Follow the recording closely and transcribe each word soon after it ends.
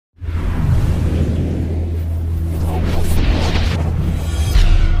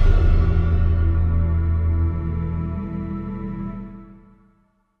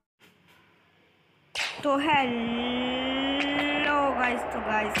Hello guys, तो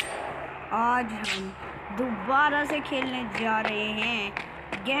guys आज हम दोबारा से खेलने जा रहे हैं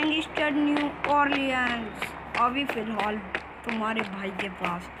गैंगस्टर न्यू ऑरलियंस। अभी फ़िलहाल तुम्हारे भाई के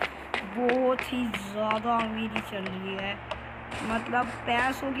पास बहुत ही ज़्यादा अमीरी चल रही है, मतलब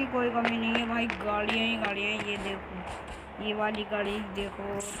पैसों की कोई कमी नहीं है भाई। गाड़ियाँ ही गाड़ियाँ हैं, ये देखो, ये वाली गाड़ी देखो,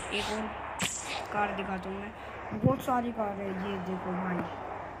 एक और कार दिखाता हूँ मैं, बहुत सारी कार है, ये देखो भाई।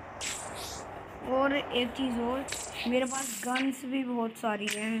 और एक चीज़ और, मेरे पास गन्स भी बहुत सारी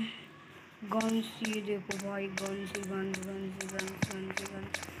हैं। गन्स ये देखो भाई,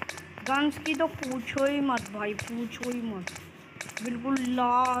 गन्स की तो पूछो ही मत भाई, पूछो ही मत। बिल्कुल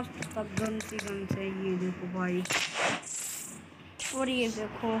लास्ट तक गन्स ही गन्स है, ये देखो भाई। और ये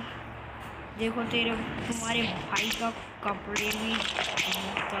देखो देखो तुम्हारे भाई का कपड़े भी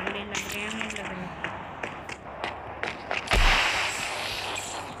तगड़े लग रहे हैं, नहीं लग रहे?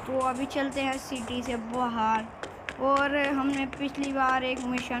 तो अभी चलते हैं सिटी से बाहर। और हमने पिछली बार एक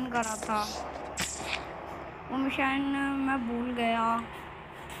मिशन करा था, वो मिशन मैं भूल गया।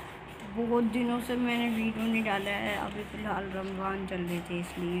 बहुत दिनों से मैंने वीडियो नहीं डाला है। अभी फ़िलहाल रमज़ान चल रहे थे,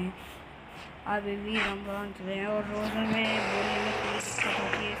 इसलिए अभी भी रमज़ान चल रहे हैं और रोज़े में बोलने में कोई दिक्कत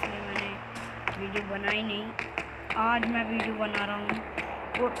होती है, इसलिए मैंने वीडियो बनाई नहीं। आज मैं वीडियो बना रहा हूँ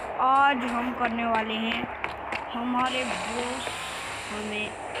और आज हम करने वाले हैं, हमारे दोस्त हमें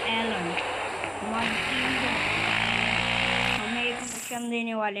एलन, हमारी टीम से हमें एक मिशन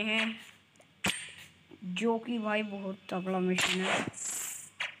देने वाले हैं, जो कि भाई बहुत तगड़ा मिशन है।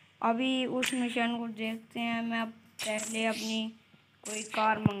 अभी उस मिशन को देखते हैं। मैं पहले अपनी कोई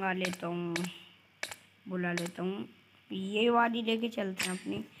कार मंगा लेता हूँ, बुला लेता हूँ, ये वाली लेके चलते हैं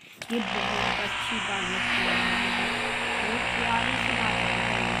अपनी। ये बहुत अच्छी कार लगती है, बहुत प्यारी सी कार है।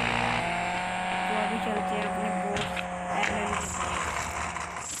 तो अभी चलते हैं अपने दोस्त एलन के पास।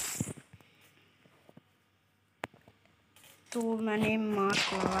 तो मैंने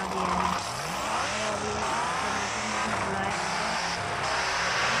मास्क लगा दिया है और अभी बुलाया।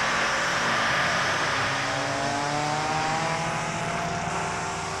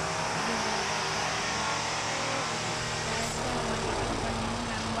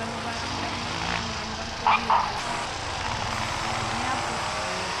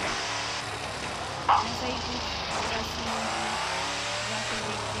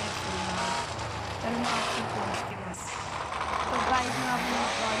 तो गाइस मैं अपनी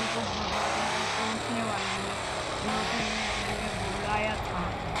गाड़ी को पहुंचने वाला हूँ जहाँ पे मैंने बुलाया था,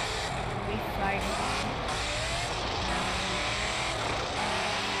 इस साइड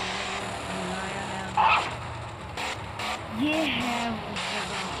बुलाया है। ये है वो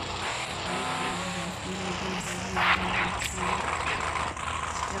जगह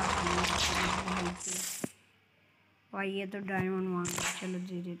भाई। ये तो डायमंड मांग रहा, चलो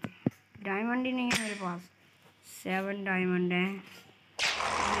दे देते। डायमंड ही नहीं है मेरे पास, 7 डायमंड हैं।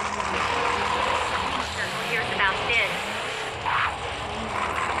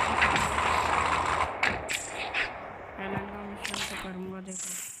 एलन का मिशन तो करूँगा, देखो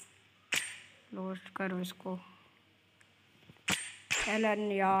लोस्ट करो इसको।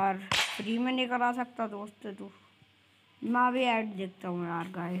 एलन यार फ्री में नहीं करा सकता दोस्त तू। मैं अभी ऐड देखता हूँ यार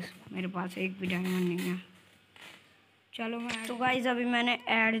गाइस, मेरे पास एक भी डायमंड नहीं है। चलो मैं तो गाइस अभी मैंने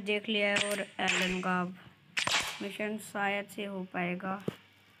ऐड देख लिया है और एलन का मिशन शायद से हो पाएगा।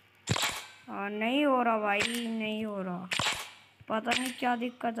 नहीं हो रहा भाई, नहीं हो रहा, पता नहीं क्या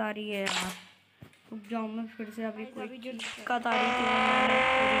दिक्कत आ रही है यार। रुक जाओ, मैं फिर से अभी कोई जो दिक्कत आ रही थी मैंने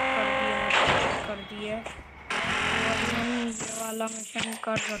पूरी कर दी है। तो अभी हम ये वाला मिशन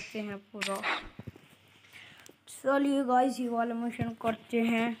कर सकते हैं पूरा। चलिए गाइस ये वाला मिशन करते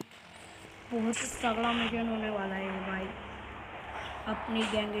हैं, बहुत ही तगड़ा मिशन होने वाला है भाई। अपनी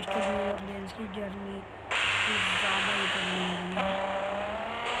गैंगस्टर ऑरलियंस की जर्नी ज़्यादा ही करनी है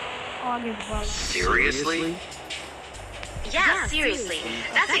आगे बढ़। Seriously? Yeah, seriously.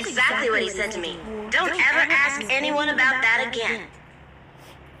 That's exactly what he said to me. Don't ever ask anyone about that again.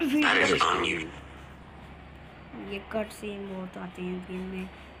 That is on you. ये कट सीन बहुत आते हैं गेम में,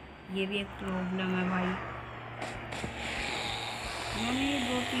 ये भी एक प्रॉब्लम है भाई। मैंने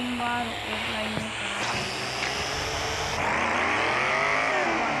 2-3 बार ऑफलाइन में करा था।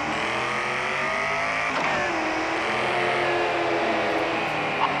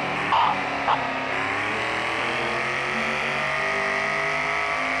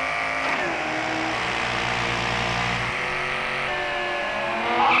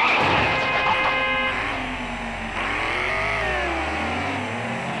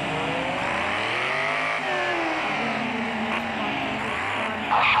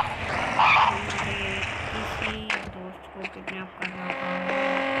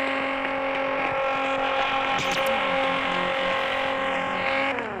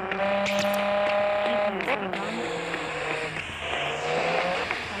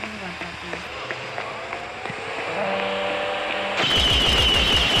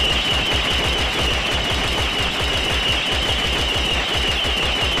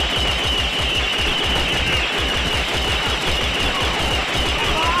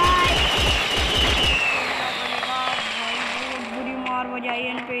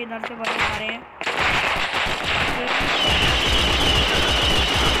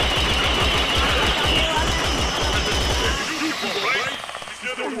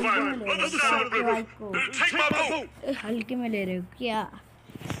 मेरे बाइक को हल्के में ले रहे हो क्या?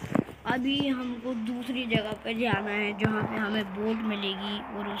 अभी हमको दूसरी जगह पे जाना है जहाँ पे हमें बोट मिलेगी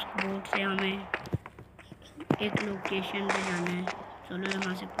और उस बोट से हमें एक लोकेशन पे जाना है। चलो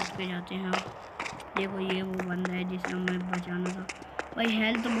यहाँ से कूद के जाते हैं हम। देखो ये वो बंदा है जिसे हमें बचाना था। भाई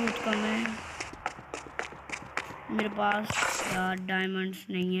हेल्थ बहुत कम है मेरे पास यार, डायमंड्स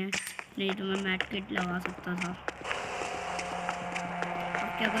नहीं है, नहीं तो मैं मैट किट लगा सकता था। अब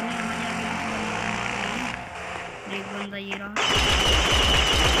क्या करना है, हमें जाके एक बंदा ये रहा।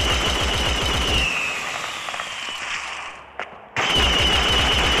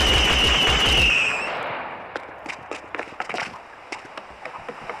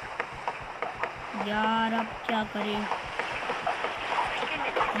 यार अब क्या करें?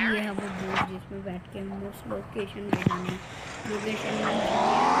 ये है वो बोट जिसमें बैठ के हम उस लोकेशन पे जाने। लोकेशन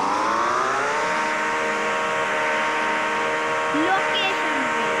लोकेशन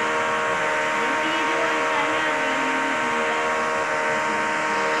पे ये जो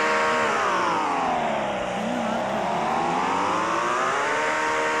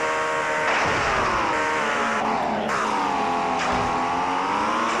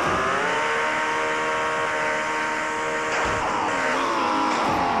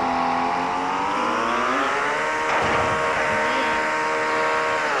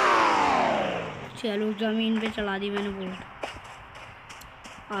चलो ज़मीन पे चला दी मैंने बोट।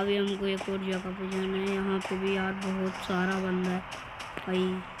 आगे हमको एक और जगह पे जाना है। यहाँ पे भी यार बहुत सारा बंदा है भाई।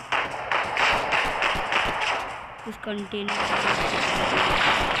 इस कंटेनर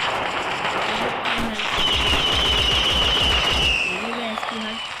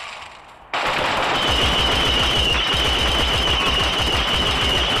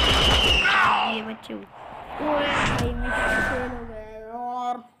ये बच्चे भाई मैं फेल हो गया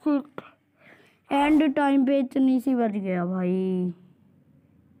यार। एंड टाइम पे इतनी सी बच गया भाई।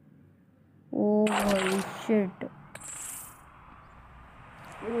 ओ भाई शिट,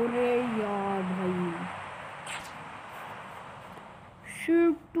 अरे यार भाई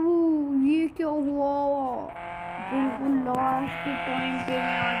शिट, ये क्या हुआ? बिल्कुल लास्ट टाइम पे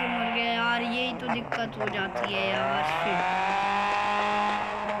मैं आके मर गया यार। यही तो दिक्कत हो जाती है यार। शिट,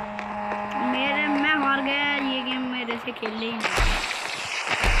 मैं हार गया ये गेम, मेरे से खेलने ही नहीं।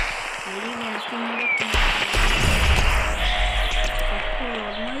 मेरी गैस की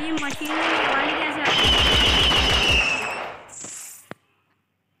ये मशीन वाली कैसे आती है?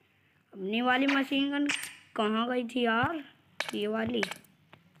 अपनी वाली मशीन गन कहाँ गई थी यार? ये वाली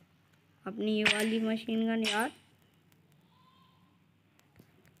अपनी ये वाली मशीन गन यार,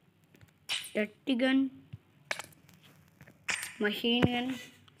 डट्टी गन मशीन गन,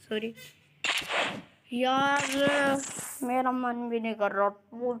 सॉरी यार मेरा मन भी नहीं कर रहा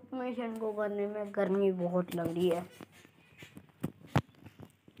मिशन को करने में। गर्मी बहुत लग रही है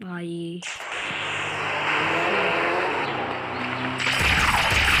भाई।